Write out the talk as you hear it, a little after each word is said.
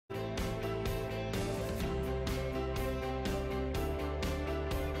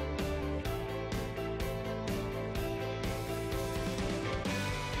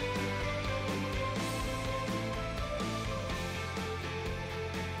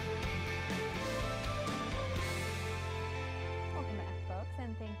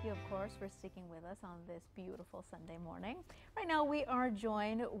of course, for sticking with us on this beautiful Sunday morning. Right now, we are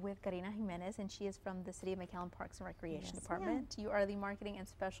joined with Karina Jimenez, and she is from the City of McAllen Parks and Recreation Department. You are the Marketing and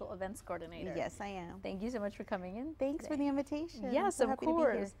Special Events Coordinator. Yes, I am. Thank you so much for coming in. Thanks for the invitation. Yes, so of happy to be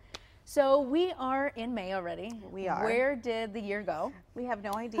course. here. So we are in May already. We are. Where did the year go? We have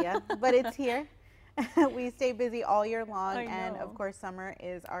no idea, but it's here. We stay busy all year long, and of course summer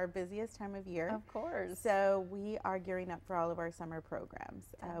is our busiest time of year. Of course. So we are gearing up for all of our summer programs.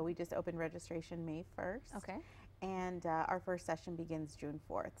 We just opened registration May 1st. Okay. And our first session begins June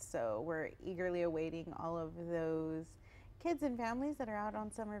 4th. So we're eagerly awaiting all of those kids and families that are out on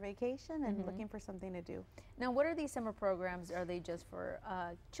summer vacation and looking for something to do. Now, what are these summer programs? Are they just for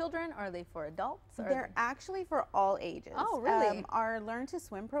children? Are they for adults? They're actually for all ages. Oh, really? Our Learn to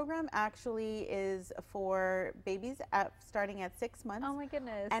Swim program actually is for babies starting at 6 months. Oh my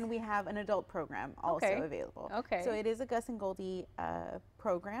goodness. And we have an adult program also available. Okay. So it is a Gus and Goldie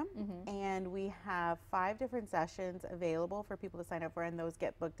program, and we have 5 different sessions available for people to sign up for, and those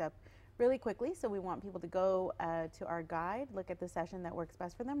get booked up really quickly. So we want people to go to our guide, look at the session that works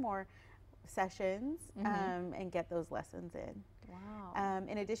best for them, or sessions, and get those lessons in. Wow.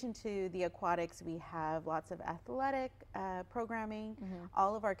 In addition to the aquatics, we have lots of athletic programming.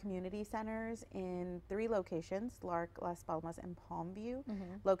 All of our community centers in 3 locations, Lark, Las Palmas, and Palmview,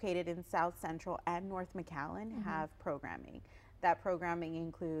 located in South Central and North McAllen, have programming. That programming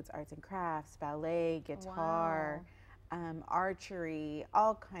includes arts and crafts, ballet, guitar, archery,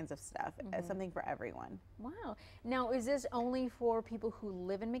 all kinds of stuff, something for everyone. Wow. Now, is this only for people who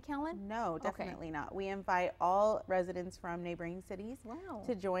live in McAllen? No, definitely not. We invite all residents from neighboring cities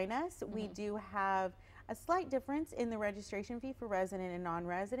to join us. We do have a slight difference in the registration fee for resident and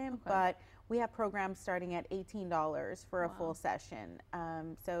non-resident, but we have programs starting at $18 for a full session.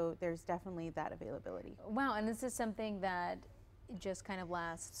 So there's definitely that availability. Wow, and this is something that just kind of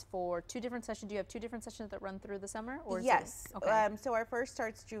lasts for 2 different sessions. Do you have 2 different sessions that run through the summer? Or yes. So our first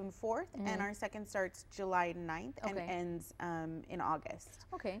starts June 4th, and our second starts July 9th and ends in August.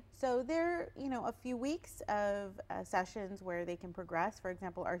 Okay. So there are, a few weeks of sessions where they can progress. For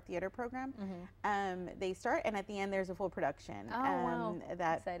example, our theater program, they start, and at the end there's a full production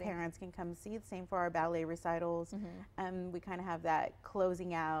that Exciting. Parents can come see. Same for our ballet recitals. We kind of have that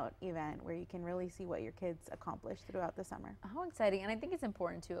closing out event where you can really see what your kids accomplished throughout the summer. How exciting. And I think it's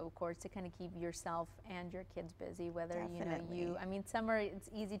important too, of course, to kind of keep yourself and your kids busy, whether, I mean, summer, it's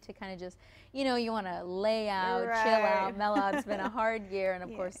easy to kind of just, you want to lay out, chill out, mellow out. It's been a hard year, and of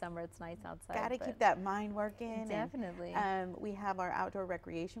course, summer, it's nice outside. Got to keep that mind working. Definitely. And, we have our outdoor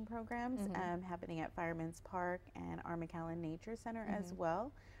recreation programs happening at Fireman's Park and our McAllen Nature Center as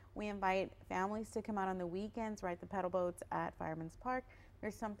well. We invite families to come out on the weekends, ride the pedal boats at Fireman's Park.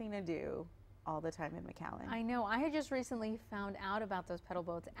 There's something to do all the time in McAllen. I know. I had just recently found out about those pedal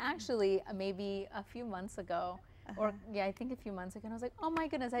boats, actually maybe a few months ago. Or I think a few months ago, and I was like, oh my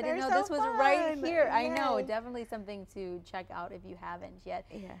goodness, I didn't know this was right here. I know, definitely something to check out if you haven't yet.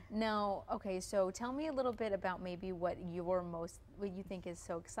 Now, okay, so tell me a little bit about maybe what you think is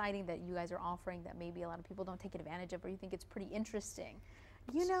so exciting that you guys are offering that maybe a lot of people don't take advantage of, or you think it's pretty interesting.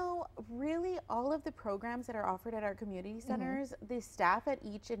 Really all of the programs that are offered at our community centers, the staff at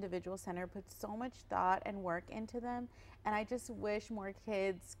each individual center puts so much thought and work into them, and I just wish more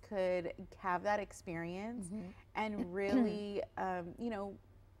kids could have that experience and really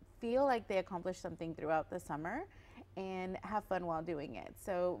feel like they accomplished something throughout the summer and have fun while doing it.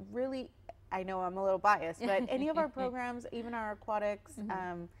 So really, I know I'm a little biased, but any of our programs, even our aquatics,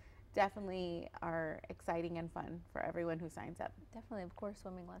 definitely are exciting and fun for everyone who signs up. Definitely, of course,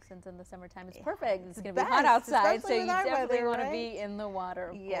 swimming lessons in the summertime is perfect. It's going to be hot outside, so you definitely want to be in the water,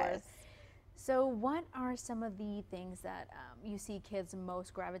 of course. So what are some of the things that you see kids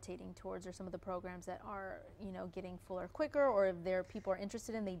most gravitating towards, or some of the programs that are, getting fuller quicker, or if people are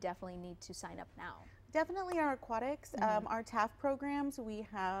interested in, they definitely need to sign up now? Definitely our aquatics, our TAF programs. We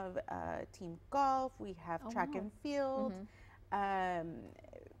have team golf, we have track and field.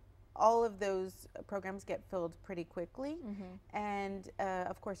 All of those programs get filled pretty quickly, and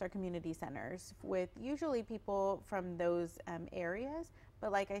of course our community centers with usually people from those areas.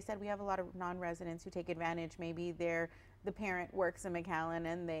 But like I said, we have a lot of non-residents who take advantage. Maybe the parent works in McAllen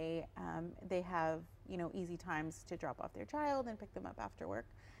and they have easy times to drop off their child and pick them up after work.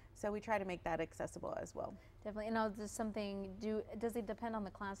 So we try to make that accessible as well. Definitely. And now, does it depend on the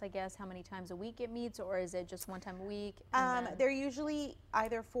class, I guess, how many times a week it meets, or is it just one time a week? They're usually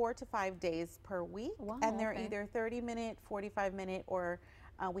either 4 to 5 days per week, and they're either 30-minute, 45-minute, or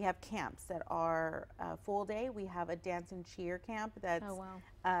We have camps that are full day. We have a dance and cheer camp that's, oh,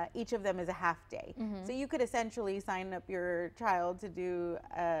 wow. Each of them is a half day. Mm-hmm. So you could essentially sign up your child to do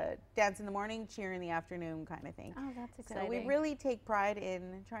dance in the morning, cheer in the afternoon kind of thing. Oh, that's exciting. So we really take pride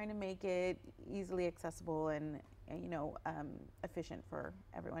in trying to make it easily accessible and efficient for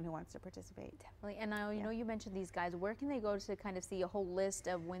everyone who wants to participate. Definitely. And now, you know, you mentioned these guys. Where can they go to kind of see a whole list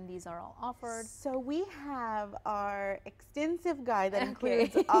of when these are all offered? So we have our extensive guide that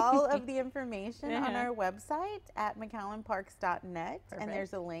includes all of the information on our website at McAllenParks.net, and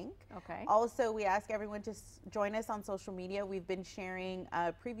there's a link. Okay. Also, we ask everyone to join us on social media. We've been sharing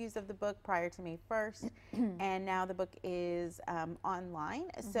previews of the book prior to May 1st, and now the book is online.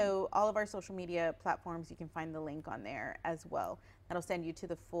 So all of our social media platforms, you can find the link on there as well. That'll send you to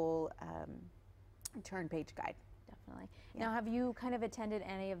the full turn page guide. Definitely. Yeah. Now, have you kind of attended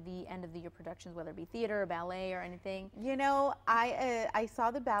any of the end of the year productions, whether it be theater or ballet or anything? You know, I saw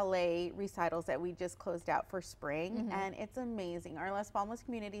the ballet recitals that we just closed out for spring, and it's amazing. Our Las Palmas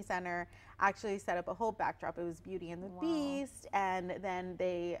Community Center actually set up a whole backdrop. It was Beauty and the Beast, and then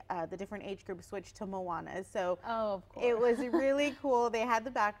they the different age groups switched to Moana. So of course. It was really cool. They had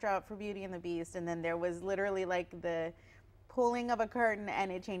the backdrop for Beauty and the Beast, and then there was literally like the pulling of a curtain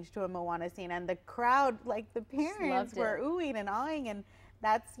and it changed to a Moana scene, and the crowd, like the parents were oohing and awing, and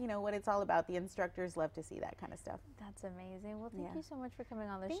that's, you know, what it's all about. The instructors love to see that kind of stuff. That's amazing. Well, thank you so much for coming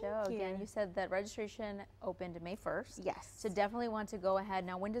on the Thank show. you. Again, you said that registration opened May 1st. Yes. So definitely want to go ahead.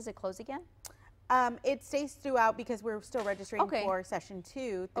 Now, when does it close again? It stays throughout because we're still registering for session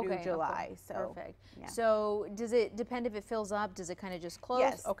 2 through July. So perfect. Yeah. So does it depend if it fills up? Does it kind of just close?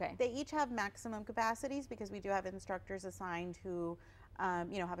 Yes. Okay. They each have maximum capacities because we do have instructors assigned who,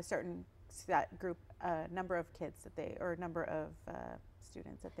 have a certain set group number of kids that they, or number of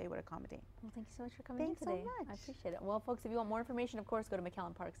students that they would accommodate. Well, thank you so much for coming in today. Thanks so much. I appreciate it. Well, folks, if you want more information, of course, go to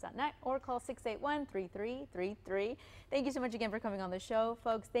McAllenParks.net or call 681-3333. Thank you so much again for coming on the show.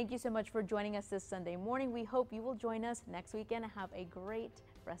 Folks, thank you so much for joining us this Sunday morning. We hope you will join us next weekend and have a great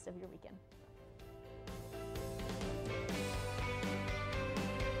rest of your weekend.